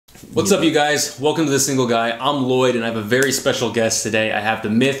What's up, you guys? Welcome to The Single Guy. I'm Lloyd, and I have a very special guest today. I have the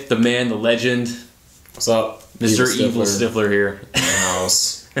myth, the man, the legend. What's up? Mr. Evil Stifler here. In the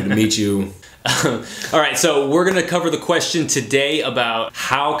house. Good to meet you. Alright, so we're going to cover the question today about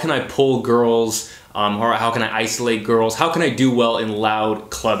how can I pull girls, or how can I isolate girls, how can I do well in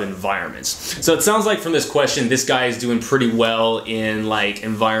loud club environments. So it sounds like from this question, this guy is doing pretty well in like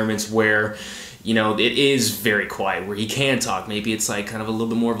environments where, you know, it is very quiet, where he can talk. Maybe it's like kind of a little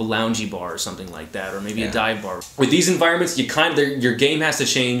bit more of a loungy bar or something like that, or maybe a dive bar. With these environments, your game has to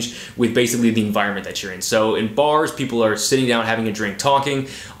change with basically the environment that you're in. So in bars, people are sitting down, having a drink, talking.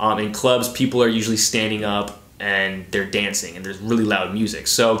 In clubs, people are usually standing up and they're dancing, and there's really loud music.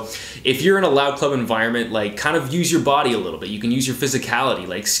 So if you're in a loud club environment, like kind of use your body a little bit. You can use your physicality,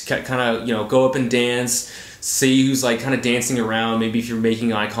 like kind of, you know, go up and dance. See who's like kind of dancing around. Maybe if you're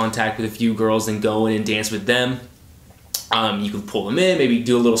making eye contact with a few girls, then go in and dance with them. You can pull them in, maybe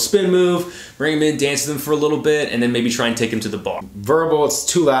do a little spin move, bring them in, dance with them for a little bit, and then maybe try and take them to the bar. Verbal, it's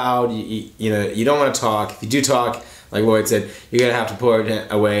too loud. You know, you don't want to talk. If you do talk, like Lloyd said, you're gonna have to pull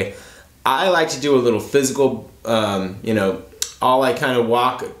it away. I like to do a little physical. You know, I'll like kind of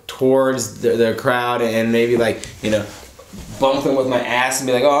walk towards the crowd and maybe like, you know, bump them with my ass and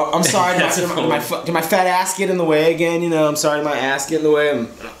be like, oh, I'm sorry, did my fat ass get in the way again? You know, I'm sorry, did my ass get in the way?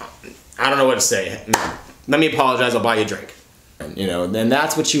 I don't know what to say. Let me apologize, I'll buy you a drink. You know, then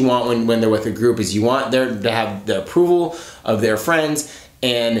that's what you want when they're with a group, is you want them to have the approval of their friends,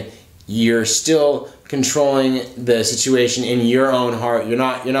 and you're still controlling the situation in your own heart. You're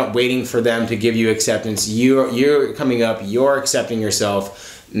not waiting for them to give you acceptance. You're coming up, you're accepting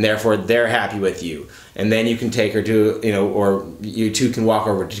yourself, and therefore they're happy with you. And then you can take her to, you know, or you two can walk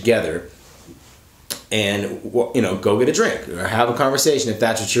over together and, you know, go get a drink or have a conversation if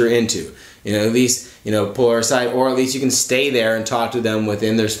that's what you're into. You know, at least, you know, pull her aside, or at least you can stay there and talk to them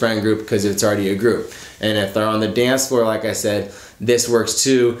within their friend group because it's already a group. And if they're on the dance floor, like I said, this works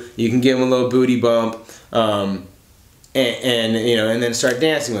too. You can give them a little booty bump, and you know, and then start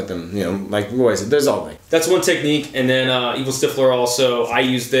dancing with them. You know, like Roy said, there's all that. That's one technique. And then Evil Stifler also, I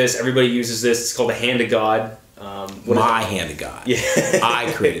use this. Everybody uses this. It's called the hand of God. My hand of God. Yeah,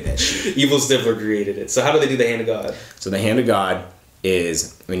 I created that shit. Evil Stifler created it. So how do they do the hand of God? So the hand of God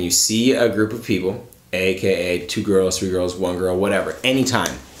is when you see a group of people, aka 2 girls, 3 girls, 1 girl, whatever,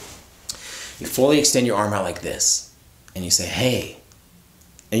 anytime, you fully extend your arm out like this, and you say, hey,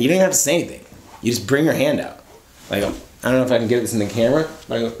 and you don't even have to say anything. You just bring your hand out. Like, I don't know if I can get this in the camera,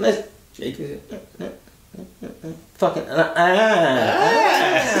 but I go, nice, shake it, fucking,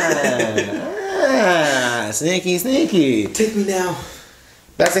 sneaky, sneaky. Take me now.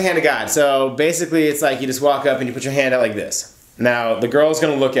 That's the hand of God. So basically, it's like you just walk up and you put your hand out like this. Now, the girl's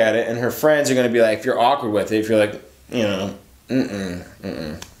gonna look at it, and her friends are gonna be like, if you're awkward with it, if you're like, you know,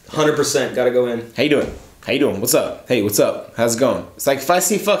 100%, gotta go in. How you doing? How you doing? What's up? Hey, what's up? How's it going? It's like if I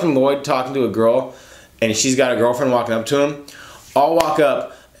see fucking Lloyd talking to a girl, and she's got a girlfriend walking up to him, I'll walk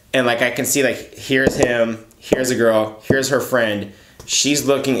up, and like I can see like, here's him, here's a girl, here's her friend. She's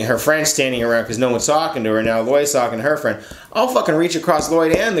looking, her friend's standing around because no one's talking to her. Now Lloyd's talking to her friend. I'll fucking reach across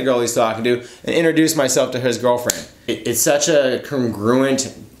Lloyd and the girl he's talking to and introduce myself to his girlfriend. It's such a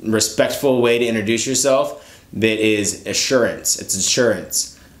congruent, respectful way to introduce yourself that is assurance. It's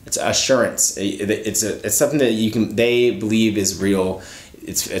assurance. It's assurance. It's something that they believe is real.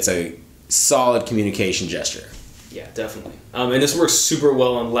 It's a solid communication gesture. Yeah, definitely. And this works super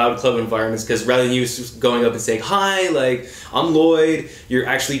well in loud club environments because rather than you just going up and saying, hi, like, I'm Lloyd, you're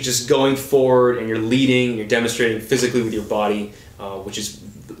actually just going forward and you're leading, you're demonstrating physically with your body, which is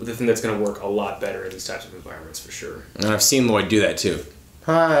the thing that's going to work a lot better in these types of environments for sure. And I've seen Lloyd do that too.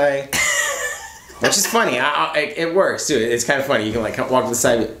 Hi. Which is funny. It works too. It's kind of funny. You can like walk to the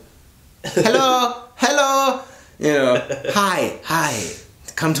side. Hello, hello. You know, hi,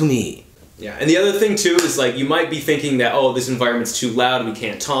 come to me. Yeah, and the other thing too is like you might be thinking that, oh, this environment's too loud, we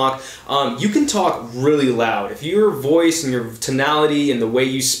can't talk. You can talk really loud. If your voice and your tonality and the way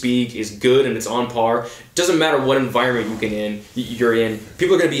you speak is good and it's on par, it doesn't matter what environment you're in,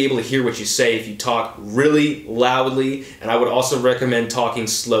 people are going to be able to hear what you say if you talk really loudly. And I would also recommend talking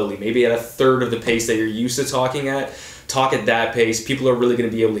slowly, maybe at 1/3 of the pace that you're used to talking at. Talk at that pace. People are really going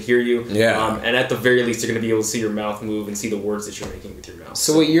to be able to hear you. Yeah. And at the very least, they're going to be able to see your mouth move and see the words that you're making with your mouth.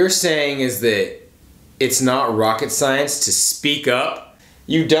 So what you're saying is that it's not rocket science to speak up.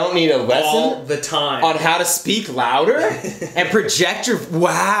 You don't need a lesson all the time on how to speak louder and project your...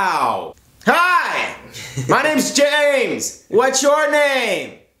 Wow. Hi, my name's James. What's your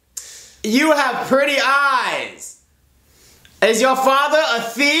name? You have pretty eyes. Is your father a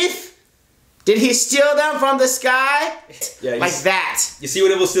thief? Did he steal them from the sky? Yeah, like that. You see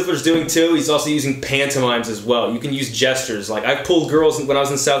what Evil Stifler's doing too? He's also using pantomimes as well. You can use gestures. Like, I've pulled girls when I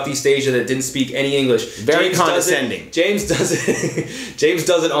was in Southeast Asia that didn't speak any English. Very condescending. James does it. James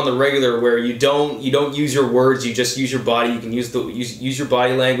does it on the regular, where you don't use your words. You just use your body. You can use your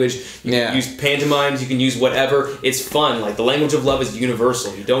body language. You can use pantomimes. You can use whatever. It's fun. Like, the language of love is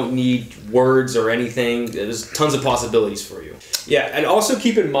universal. You don't need words or anything. There's tons of possibilities for you. Yeah, and also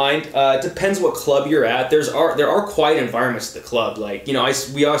keep in mind, it depends what club you're at. There are quiet environments at the club. Like, you know,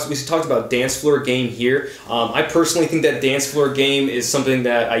 we talked about dance floor game here. I personally think that dance floor game is something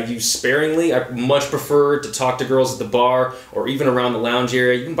that I use sparingly. I much prefer to talk to girls at the bar or even around the lounge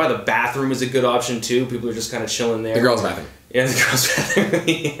area. Even by the bathroom is a good option too. People are just kind of chilling there. The girls' bathroom. Yeah, the girls' bathroom.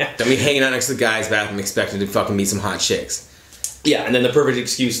 Yeah. Don't be hanging out next to the guys' bathroom expecting to fucking meet some hot chicks. Yeah, and then the perfect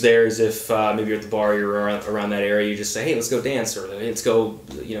excuse there is if maybe you're at the bar, you're around that area, you just say, hey, let's go dance, or let's go,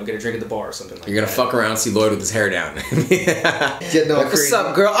 you know, get a drink at the bar or something like that. You're gonna fuck around and see Lloyd with his hair down. Getting all like, what's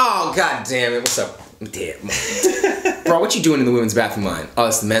up, girl? Oh, god damn it, what's up? Damn. Bro, what you doing in the women's bathroom line? Oh,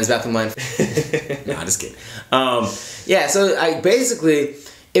 it's the men's bathroom line? Nah, just kidding. Yeah, so basically,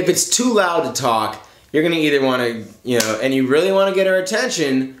 if it's too loud to talk, you're gonna either want to, you know, and you really want to get her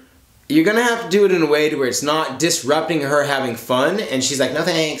attention, you're gonna have to do it in a way to where it's not disrupting her having fun, and she's like, no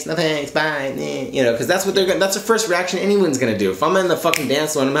thanks, bye, you know, because that's what that's the first reaction anyone's gonna do. If I'm in the fucking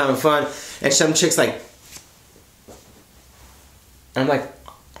dance floor and I'm having fun, and some chick's like, I'm like,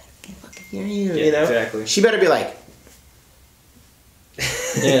 I can't fucking hear you, you know? Exactly. She better be like,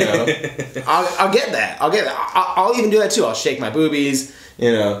 you know, I'll get that. I'll even do that too. I'll shake my boobies,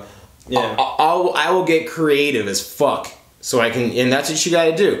 you know. Yeah. I will get creative as fuck. So I can, and that's what you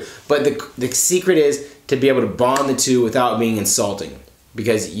gotta do. But the secret is to be able to bond the two without being insulting.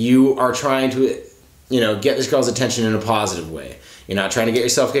 Because you are trying to, you know, get this girl's attention in a positive way. You're not trying to get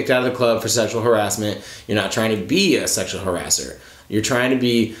yourself kicked out of the club for sexual harassment. You're not trying to be a sexual harasser. You're trying to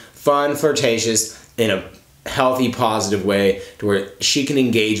be fun, flirtatious, in a healthy, positive way to where she can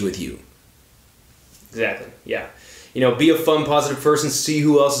engage with you. Exactly, yeah. You know, be a fun, positive person, see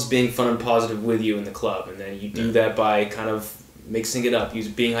who else is being fun and positive with you in the club. And then you do that by kind of mixing it up,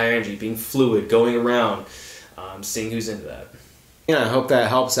 being high energy, being fluid, going around, seeing who's into that. Yeah, I hope that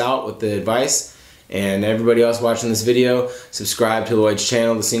helps out with the advice. And everybody else watching this video, subscribe to Lloyd's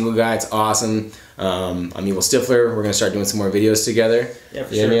channel, The Single Guy. It's awesome. I'm Evil Stifler. We're going to start doing some more videos together. Yeah,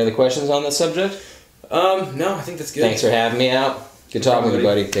 for you sure. have any other questions on this subject? No, I think that's good. Thanks for having me out. Good talking with you,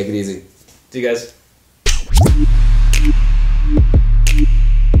 buddy. Take it easy. See you guys.